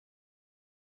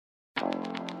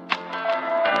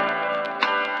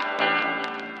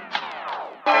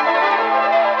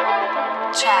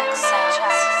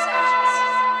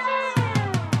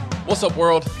What's up,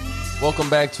 world? Welcome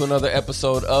back to another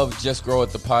episode of Just Grow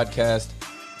It, the podcast.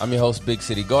 I'm your host, Big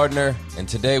City Gardener, and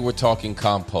today we're talking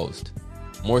compost.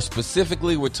 More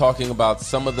specifically, we're talking about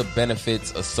some of the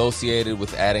benefits associated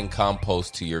with adding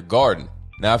compost to your garden.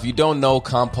 Now, if you don't know,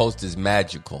 compost is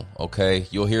magical, okay?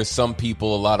 You'll hear some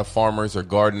people, a lot of farmers or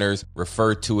gardeners,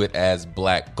 refer to it as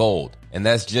black gold. And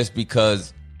that's just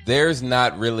because there's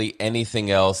not really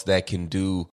anything else that can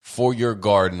do for your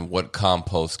garden what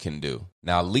compost can do.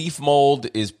 Now, leaf mold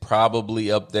is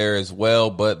probably up there as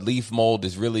well, but leaf mold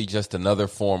is really just another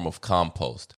form of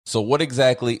compost. So what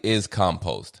exactly is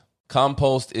compost?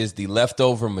 Compost is the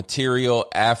leftover material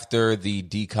after the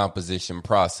decomposition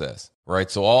process, right?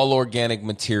 So all organic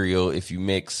material, if you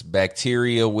mix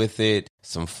bacteria with it,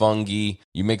 some fungi,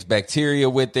 you mix bacteria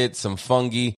with it, some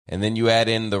fungi, and then you add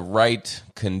in the right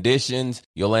conditions,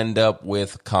 you'll end up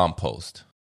with compost.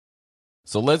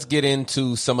 So let's get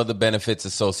into some of the benefits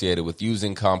associated with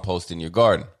using compost in your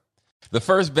garden. The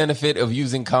first benefit of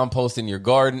using compost in your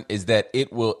garden is that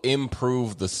it will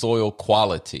improve the soil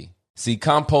quality. See,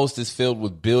 compost is filled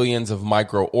with billions of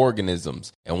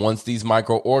microorganisms, and once these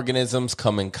microorganisms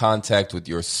come in contact with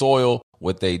your soil,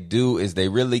 what they do is they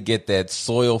really get that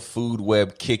soil food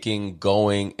web kicking,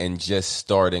 going, and just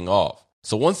starting off.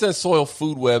 So once that soil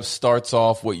food web starts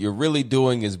off, what you're really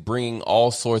doing is bringing all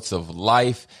sorts of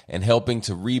life and helping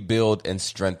to rebuild and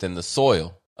strengthen the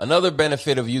soil. Another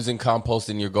benefit of using compost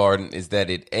in your garden is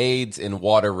that it aids in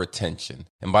water retention.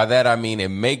 And by that, I mean it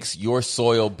makes your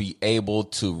soil be able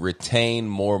to retain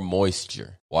more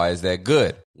moisture. Why is that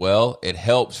good? Well, it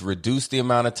helps reduce the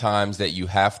amount of times that you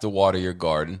have to water your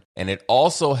garden. And it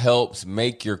also helps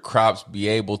make your crops be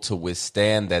able to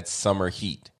withstand that summer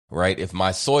heat, right? If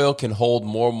my soil can hold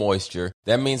more moisture,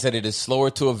 that means that it is slower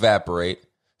to evaporate.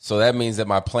 So that means that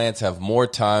my plants have more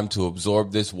time to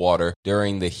absorb this water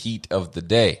during the heat of the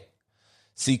day.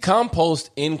 See,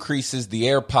 compost increases the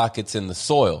air pockets in the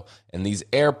soil, and these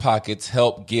air pockets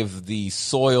help give the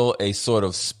soil a sort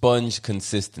of sponge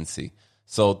consistency.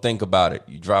 So think about it.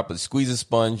 You squeeze a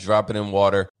sponge, drop it in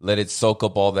water, let it soak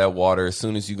up all that water. As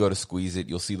soon as you go to squeeze it,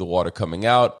 you'll see the water coming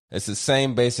out. It's the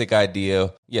same basic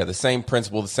idea. Yeah, the same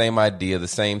principle, the same idea, the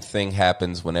same thing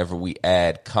happens whenever we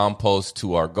add compost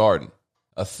to our garden.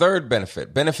 A third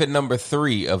benefit number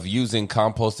 3 of using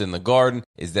compost in the garden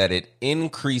is that it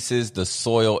increases the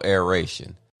soil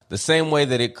aeration. The same way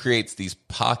that it creates these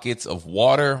pockets of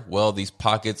water, well, these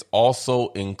pockets also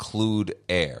include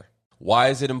air. Why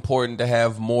is it important to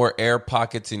have more air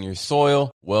pockets in your soil?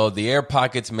 Well, the air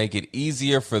pockets make it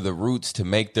easier for the roots to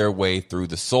make their way through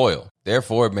the soil.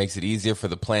 Therefore, it makes it easier for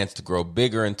the plants to grow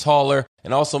bigger and taller,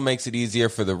 and also makes it easier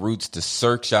for the roots to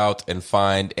search out and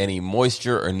find any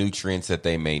moisture or nutrients that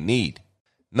they may need.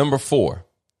 Number 4,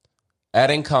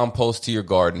 adding compost to your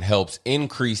garden helps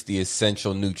increase the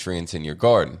essential nutrients in your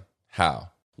garden.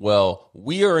 How? Well,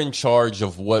 we are in charge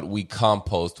of what we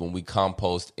compost when we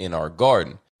compost in our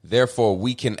garden. Therefore,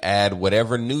 we can add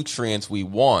whatever nutrients we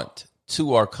want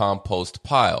to our compost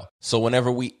pile. So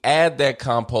whenever we add that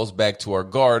compost back to our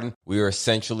garden, we are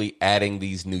essentially adding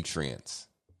these nutrients.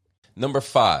 Number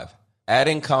 5,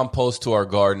 adding compost to our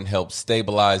garden helps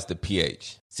stabilize the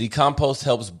pH. See, compost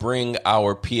helps bring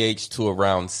our pH to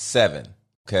around 7.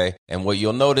 Okay. And what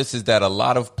you'll notice is that a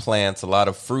lot of plants, a lot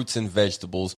of fruits and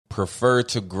vegetables prefer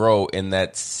to grow in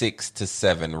that 6 to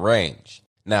 7 range.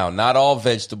 Now, not all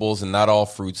vegetables and not all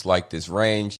fruits like this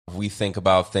range. If we think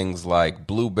about things like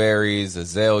blueberries,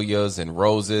 azaleas, and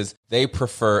roses, they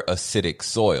prefer acidic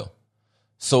soil.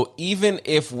 So even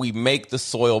if we make the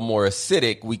soil more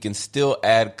acidic, we can still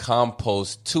add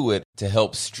compost to it to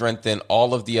help strengthen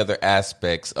all of the other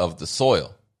aspects of the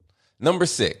soil. Number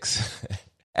 6,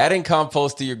 adding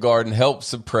compost to your garden helps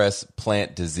suppress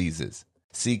plant diseases.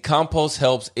 See, compost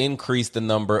helps increase the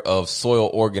number of soil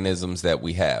organisms that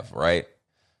we have, right?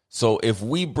 So if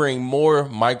we bring more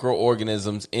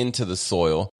microorganisms into the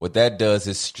soil, what that does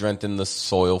is strengthen the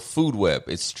soil food web.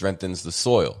 It strengthens the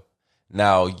soil.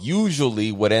 Now,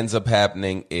 usually what ends up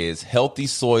happening is healthy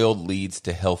soil leads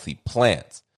to healthy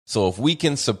plants. So if we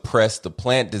can suppress the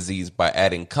plant disease by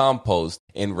adding compost,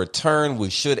 in return, we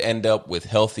should end up with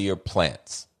healthier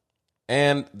plants.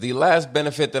 And the last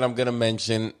benefit that I'm going to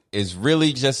mention is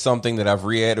really just something that I've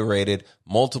reiterated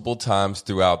multiple times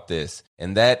throughout this,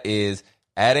 and that is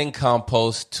adding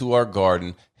compost to our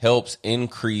garden helps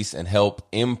increase and help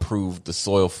improve the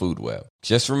soil food web.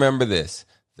 Just remember this: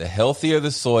 the healthier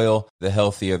the soil, the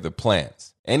healthier the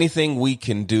plants. Anything we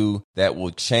can do that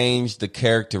will change the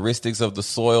characteristics of the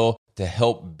soil to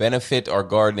help benefit our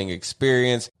gardening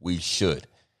experience, we should.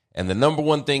 And the number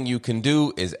one thing you can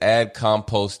do is add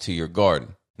compost to your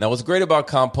garden. Now, what's great about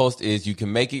compost is you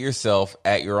can make it yourself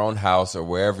at your own house or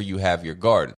wherever you have your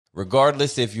garden,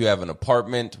 regardless if you have an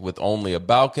apartment with only a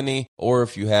balcony or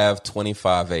if you have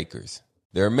 25 acres.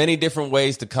 There are many different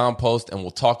ways to compost, and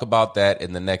we'll talk about that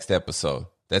in the next episode.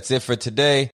 That's it for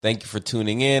today. Thank you for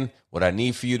tuning in. What I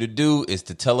need for you to do is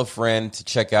to tell a friend to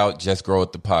check out Just Grow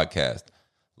It, the podcast.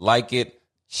 Like it,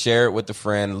 share it with a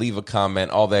friend, leave a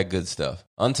comment, all that good stuff.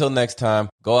 Until next time,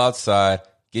 go outside,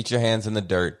 get your hands in the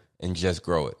dirt, and just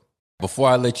grow it. Before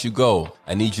I let you go,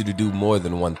 I need you to do more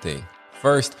than one thing.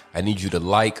 First, I need you to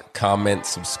like, comment,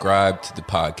 subscribe to the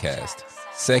podcast.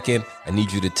 Second, I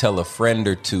need you to tell a friend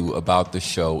or two about the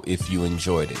show if you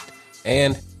enjoyed it.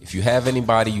 And if you have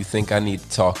anybody you think I need to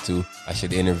talk to, I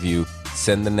should interview,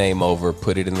 send the name over,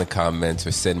 put it in the comments,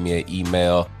 or send me an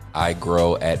email,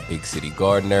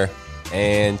 igrow@BigCityGardener.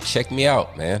 And check me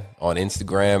out, man, on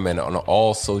Instagram and on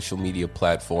all social media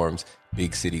platforms,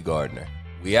 Big City Gardener.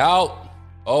 We out.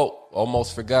 Oh,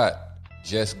 almost forgot.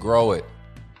 Just grow it.